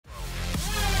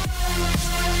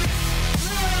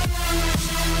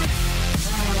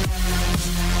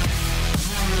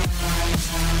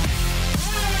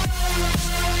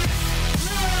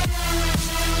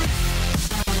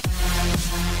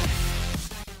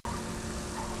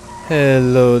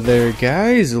Hello there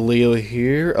guys, Leo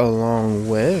here along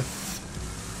with...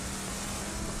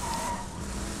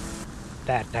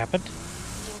 That happened.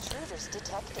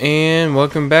 And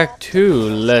welcome back to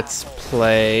Let's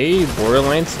Play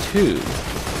Borderlands 2. Damn it!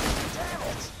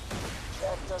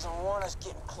 Jack doesn't want us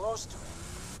getting close to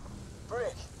it.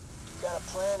 Brick, you got a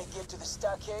plan to get to the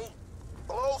stockade?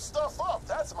 Blow stuff up,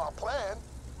 that's my plan.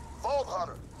 Vault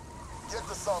Hunter, get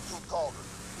the sawtooth cauldron.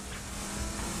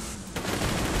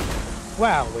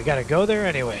 Wow, we gotta go there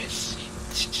anyways.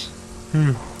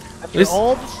 After This-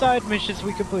 all the side missions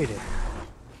we completed.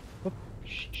 Oop,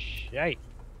 shite.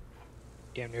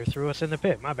 Damn near threw us in the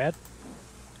pit, my bad.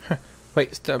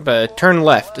 Wait, stop, turn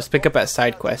left. Just pick up that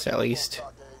side quest at least.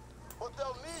 But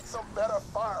they'll need some better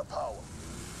firepower.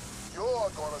 You're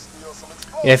gonna steal some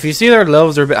explosives. Yeah, if you see our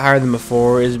levels are a bit higher than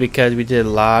before, is because we did a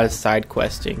lot of side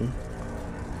questing.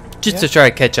 Just to try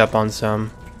to catch up on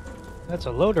some. That's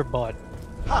a loader bot.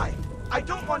 Hi, I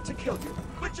don't want to kill you,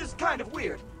 which is kind of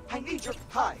weird. I need your...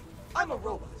 Hi, I'm a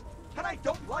robot, and I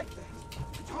don't like that.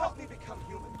 Could you help me become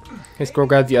human? Let's go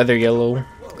grab the other yellow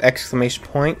exclamation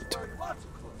point.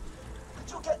 Could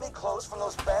you get me clothes from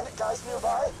those bandit guys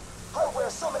nearby? I wear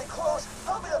so many clothes,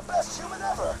 I'll be the best human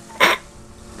ever.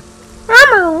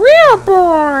 I'm a real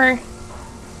boy!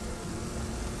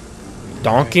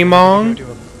 Donkey Mong? Go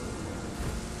to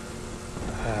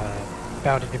a,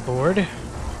 bounty board.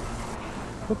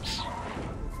 Whoops.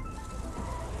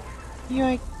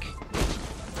 Yoink.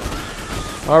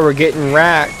 Oh, we're getting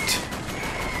racked.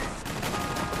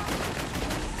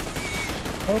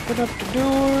 Open up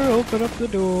the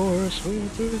door, swing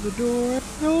through the door,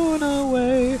 going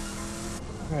away.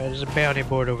 Alright, there's a bounty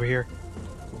board over here.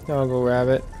 I'll go grab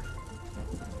it.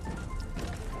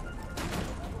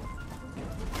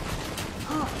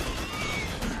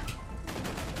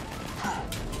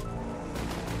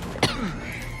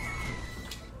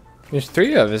 There's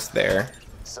 3 of us there.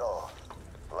 So,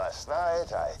 last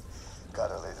night I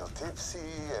got a little tipsy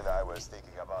and I was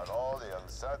thinking about all the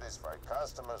unsatisfied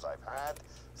customers I've had,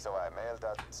 so I mailed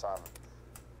out some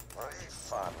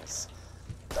refunds.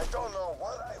 I don't know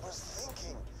what I was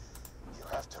thinking. You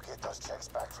have to get those checks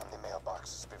back from the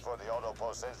mailboxes before the auto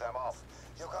post sends them off.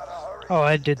 You gotta hurry. Oh,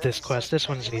 I did this There's quest. This a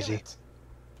one's easy.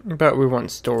 limit. But we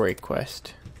want story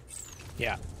quest.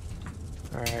 Yeah.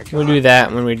 Alright, We'll do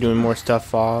that when we're doing more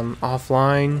stuff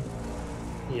offline.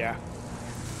 Yeah.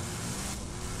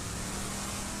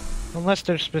 Unless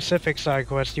there's specific side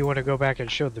quests you want to go back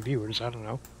and show the viewers, I don't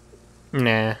know.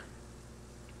 Nah.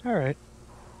 Alright.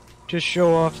 Just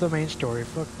show off the main story.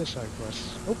 Fuck the side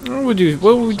quests.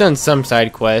 Oh, We've done some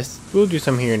side quests. We'll do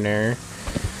some here and there.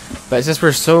 But since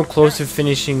we're so close to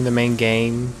finishing the main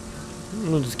game,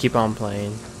 we'll just keep on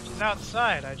playing. she's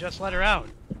outside. I just let her out.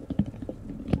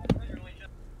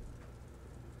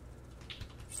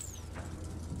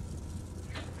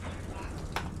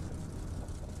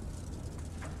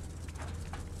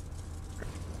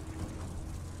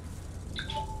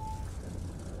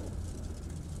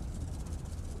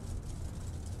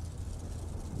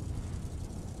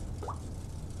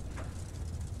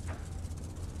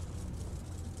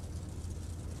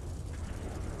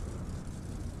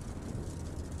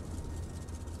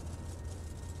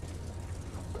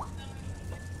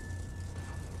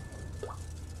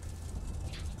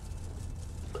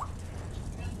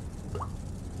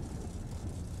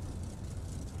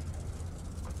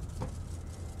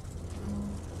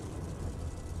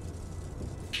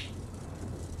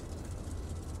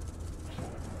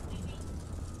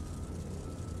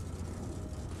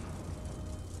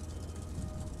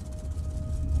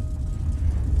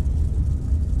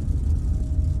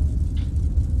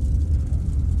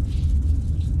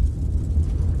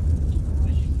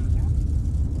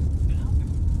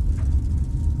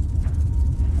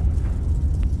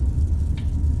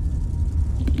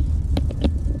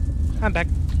 I'm back.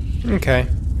 Okay.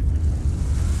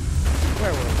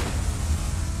 Where were we?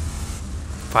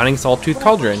 Finding Sawtooth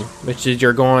Cauldron, which is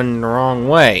you're going the wrong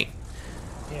way.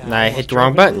 Yeah, And I almost hit the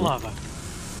wrong drove into button. lava.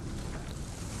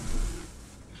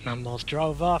 Almost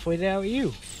drove off without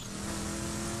you.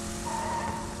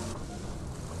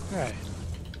 Alright.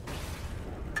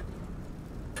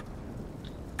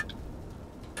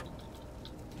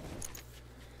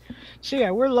 So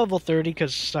yeah, we're level 30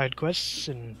 because side quests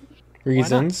and...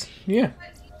 Reasons? Yeah.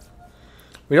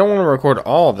 We don't want to record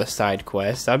all the side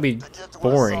quests. That'd be To get to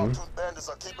where the boring. sawtooth bandits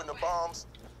are keeping the bombs,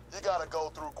 you gotta go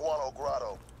through Guano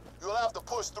Grotto. You'll have to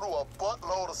push through a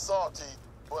buttload of saw teeth,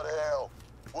 but hell,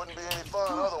 wouldn't be any fun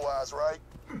otherwise, right?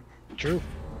 True.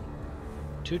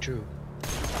 Too true.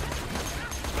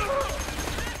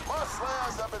 My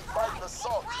slayers have been fighting the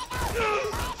sawtooth.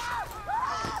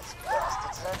 These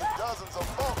bastards handed guns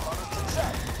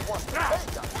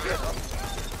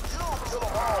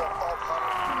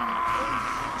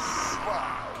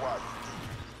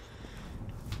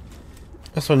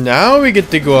So now we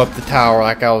get to go up the tower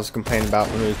like I was complaining about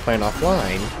when we was playing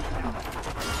offline.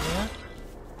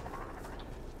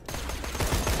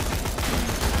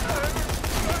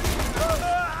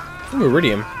 Yeah. Ooh,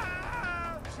 Iridium.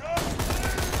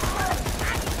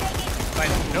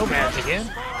 Fighting nomads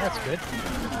again. That's good.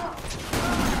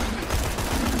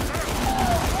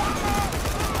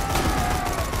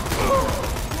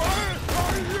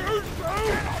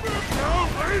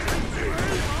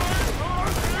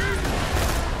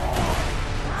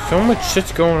 So much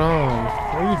shit's going on.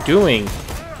 What are you doing?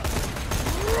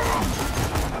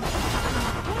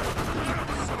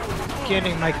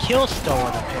 Getting my kill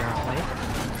stolen, apparently.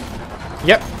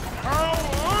 Yep.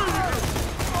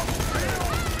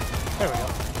 There we go.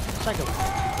 Second one.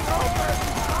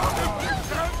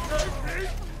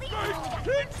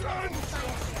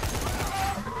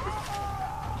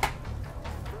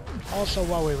 Also,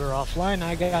 while we were offline,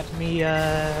 I got me,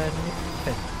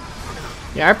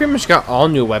 Yeah, I pretty much got all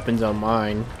new weapons on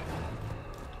mine.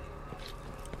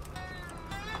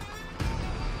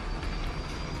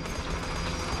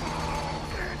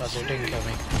 Buzzer didn't kill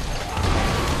me.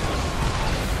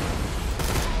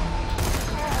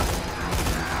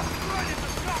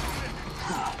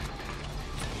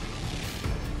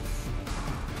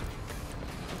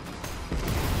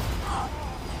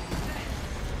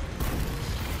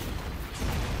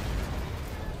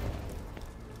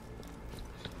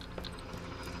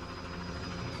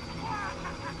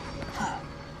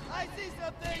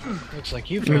 Looks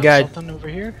like you found something over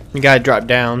here. You gotta drop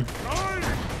down.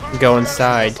 Go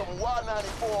inside. Some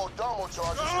Y94 Domo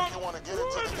charges if you want to get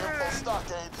into the info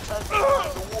stockade and find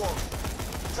the war.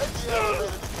 Take the elevator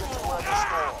to get to where the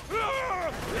store.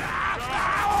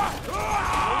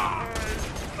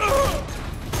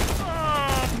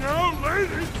 No,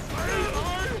 ladies!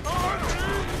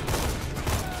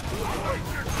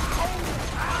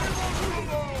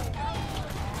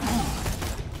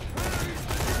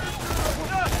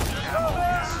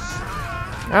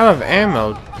 Out of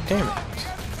ammo. Damn it.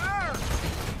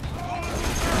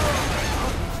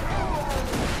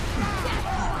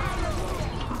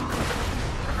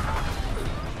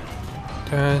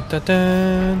 Dun, dun,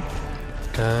 dun.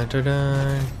 Dun, dun,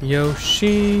 dun.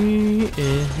 Yoshi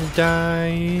is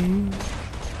dying.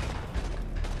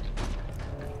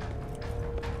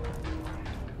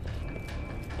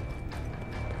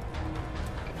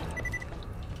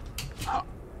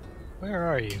 Where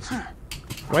are you?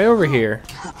 Way over here.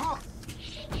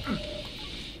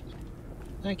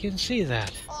 I can see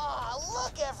that. Aw,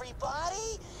 look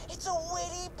everybody! It's a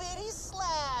witty bitty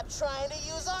slab trying to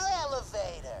use our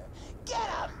elevator. Get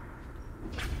him!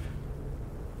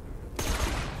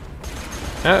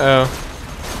 Uh-oh.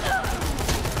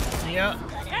 Yep.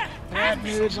 Bad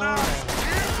news on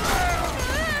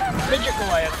Midget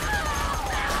Goliath.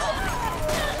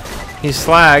 He's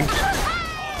slagged.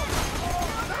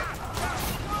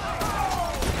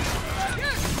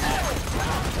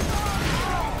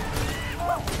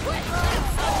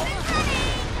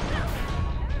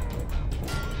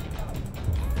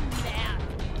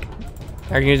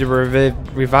 I can use a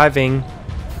reviving.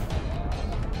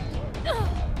 I am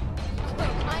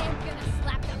gonna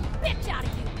slap the bitch out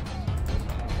of you.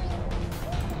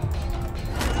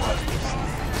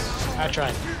 I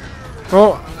tried.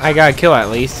 Well, I got a kill at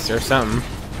least, or something.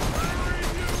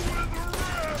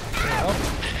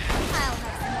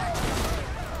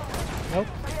 Nope.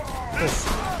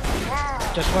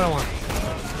 Just what I want.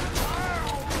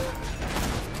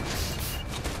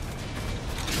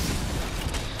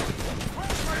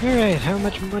 Alright, how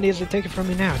much money is it taking from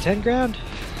me now? 10 grand?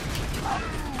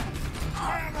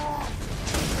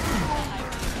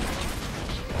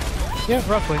 Yeah,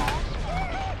 roughly.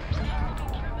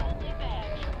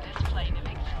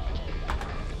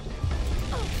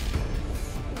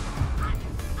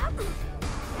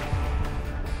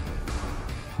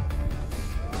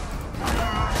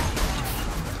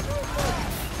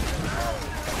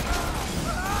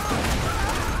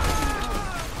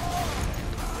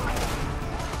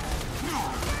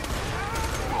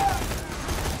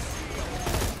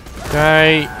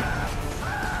 Right.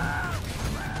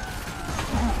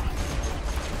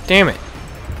 Damn it.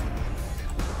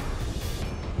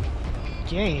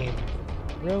 Game.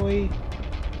 Really?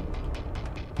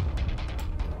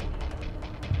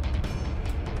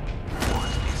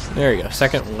 There you go.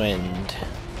 Second wind.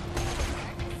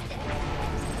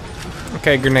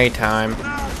 Okay, grenade time.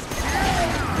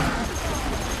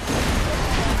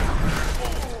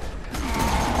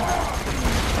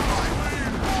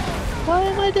 Why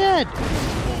am I dead?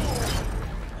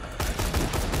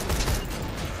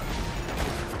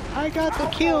 I got the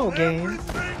kill, game.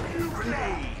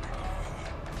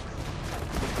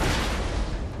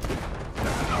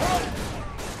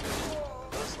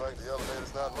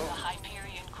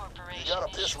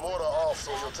 piss Mortar off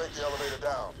so he'll take the elevator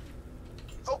down.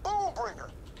 The Boom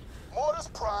Bringer. Mortar's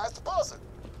prized buzzard.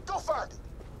 Go find it.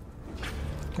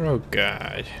 Oh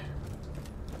god.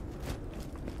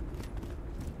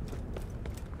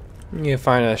 I need to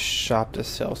find a shop to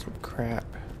sell some crap.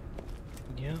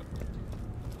 Yeah.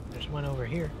 There's one over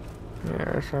here. Yeah,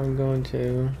 that's where I'm going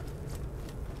to.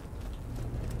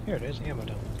 Here it is, ammo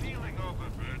dump. Feeling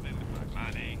overburdened with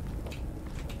money?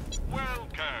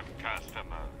 Welcome,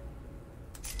 customer.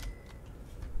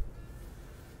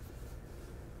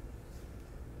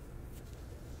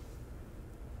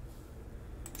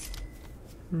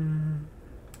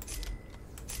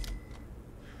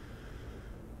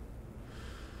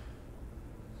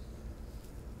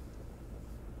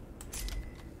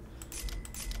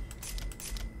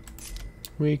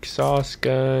 Weak sauce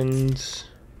guns.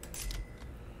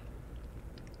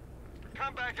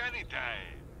 Come back anytime.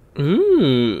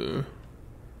 Ooh.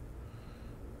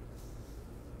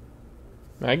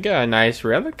 I got a nice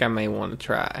relic I may want to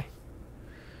try.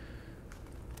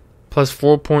 Plus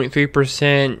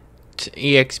 4.3%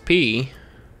 EXP.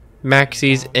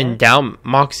 Moxie's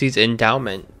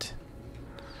endowment.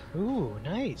 Ooh,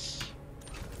 nice.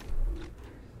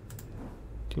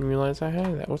 Didn't realize I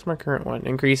had that. What's my current one?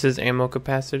 Increases ammo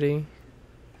capacity.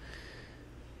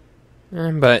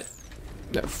 But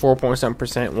that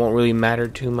 4.7% won't really matter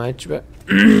too much, but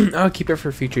I'll keep it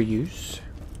for future use.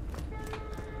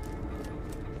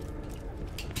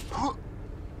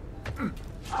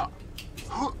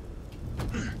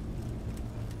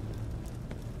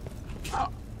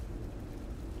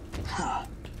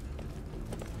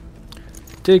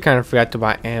 Did kind of forgot to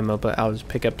buy ammo, but I'll just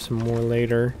pick up some more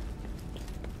later.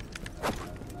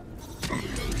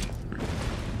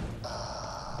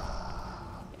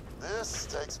 This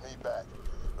takes me back.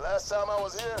 Last time I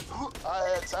was here, I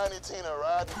had Tiny Tina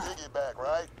riding piggyback,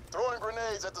 right? Throwing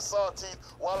grenades at the sawteeth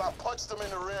while I punched them in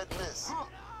the red mist.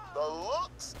 The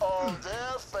looks on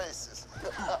their faces.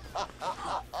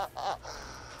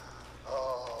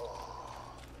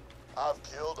 Oh, I've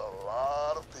killed a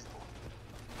lot of people.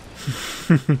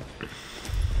 Hey,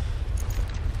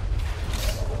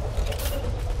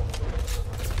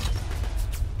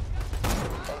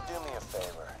 do me a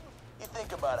favor. You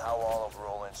think about how all of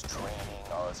Roland's training,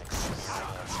 all his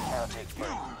experience counted for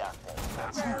nothing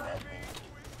once you met me.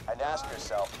 And ask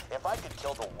yourself, if I could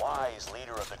kill the wise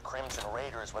leader of the Crimson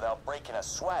Raiders without breaking a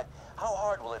sweat, how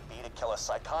hard will it be to kill a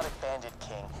psychotic bandit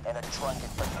king and a drunken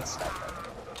freaking sniper?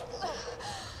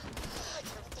 I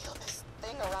can feel this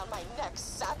thing around my neck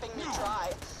sapping me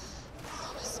dry.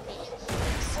 Promise me,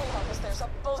 so long as there's a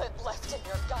bullet left in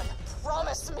your gun,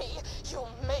 promise me you'll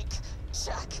make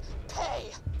Jack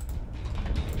pay.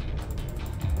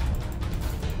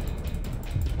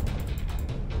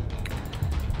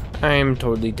 I'm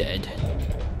totally dead.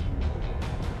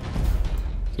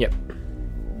 Yep.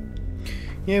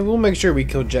 Yeah, we'll make sure we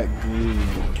kill Jack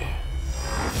good.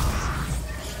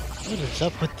 What is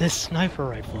up with this sniper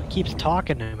rifle? It keeps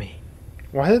talking to me.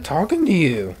 Why is it talking to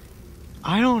you?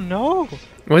 I don't know.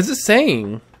 What is it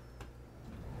saying?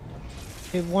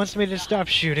 It wants me to stop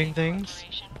shooting things.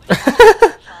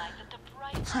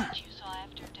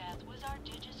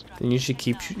 Then you should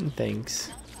keep shooting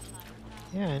things.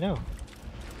 Yeah, I know.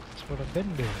 That's what I've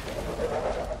been doing.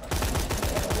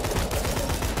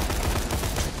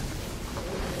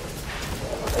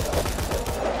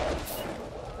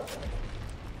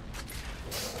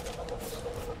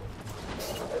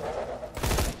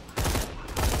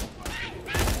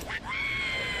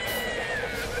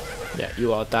 Yeah,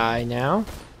 you all die now.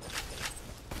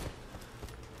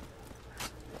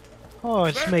 Oh,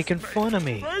 it's making fun of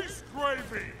me.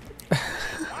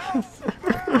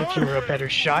 If you were a better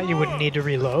shot, you wouldn't need to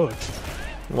reload.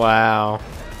 Wow.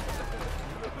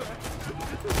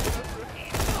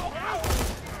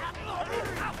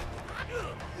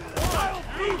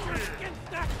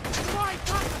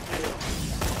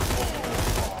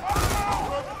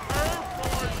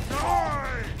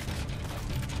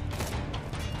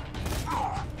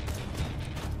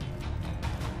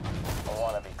 I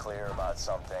want to be clear about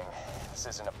something. This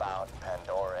isn't about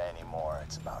Pandora anymore.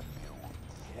 It's about you.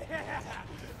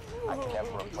 I can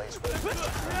never replace what you did.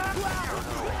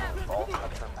 Vault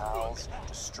Hunter pals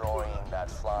destroying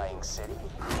that flying city.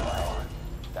 Well,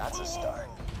 that's a start.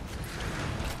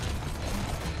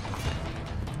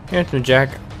 Anthony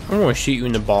Jack, I'm gonna shoot you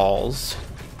in the balls.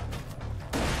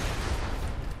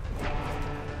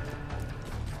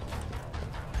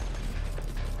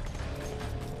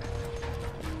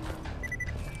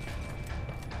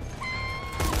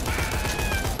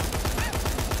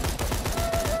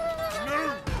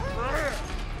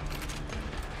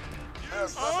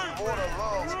 There's nothing Mortar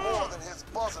loves more than his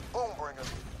buzzard boombringer.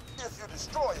 If you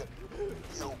destroy it,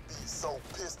 he'll be so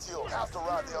pissed he'll have to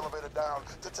ride the elevator down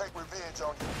to take revenge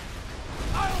on you.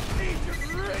 I don't need your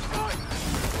revenge.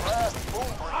 Blast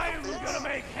boombringer, I am bitch. gonna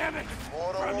make heaven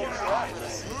Mortal from will be your happy to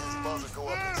eyes. see his buzzer go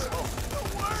up in smoke.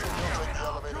 He'll take the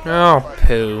elevator Oh, down and fight.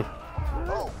 poo.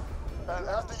 Oh, and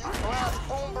after you blast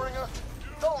boombringer,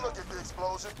 don't look at the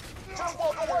explosion. Just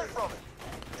walk away from it.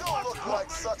 You'll look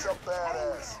like such a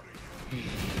badass.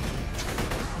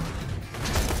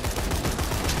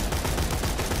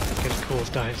 Get a cool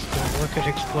dice. Don't look at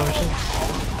explosions.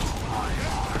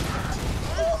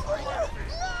 Boombringer!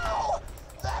 No!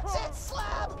 That's it,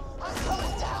 Slab! I'm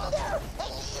going down there,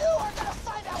 and you are gonna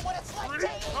find out what it's like to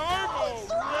eat your own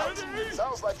throat!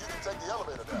 Sounds like you can take the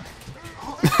elevator down.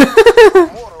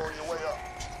 Water on your way up.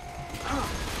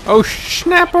 Oh,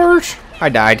 snappers! I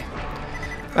died.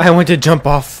 I went to jump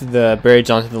off the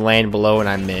bridge onto the land below and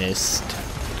I missed.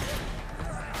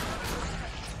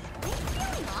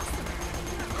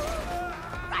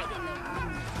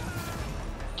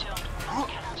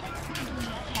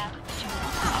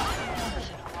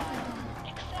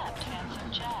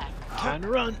 Time to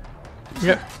run.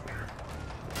 Yep.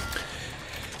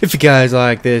 If you guys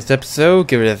like this episode,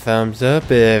 give it a thumbs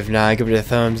up. If not, give it a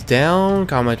thumbs down.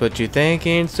 Comment what you think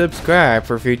and subscribe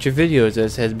for future videos.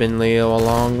 This has been Leo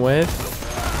along with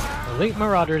Elite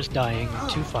Marauders dying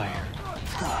to fire.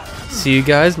 See you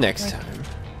guys next time.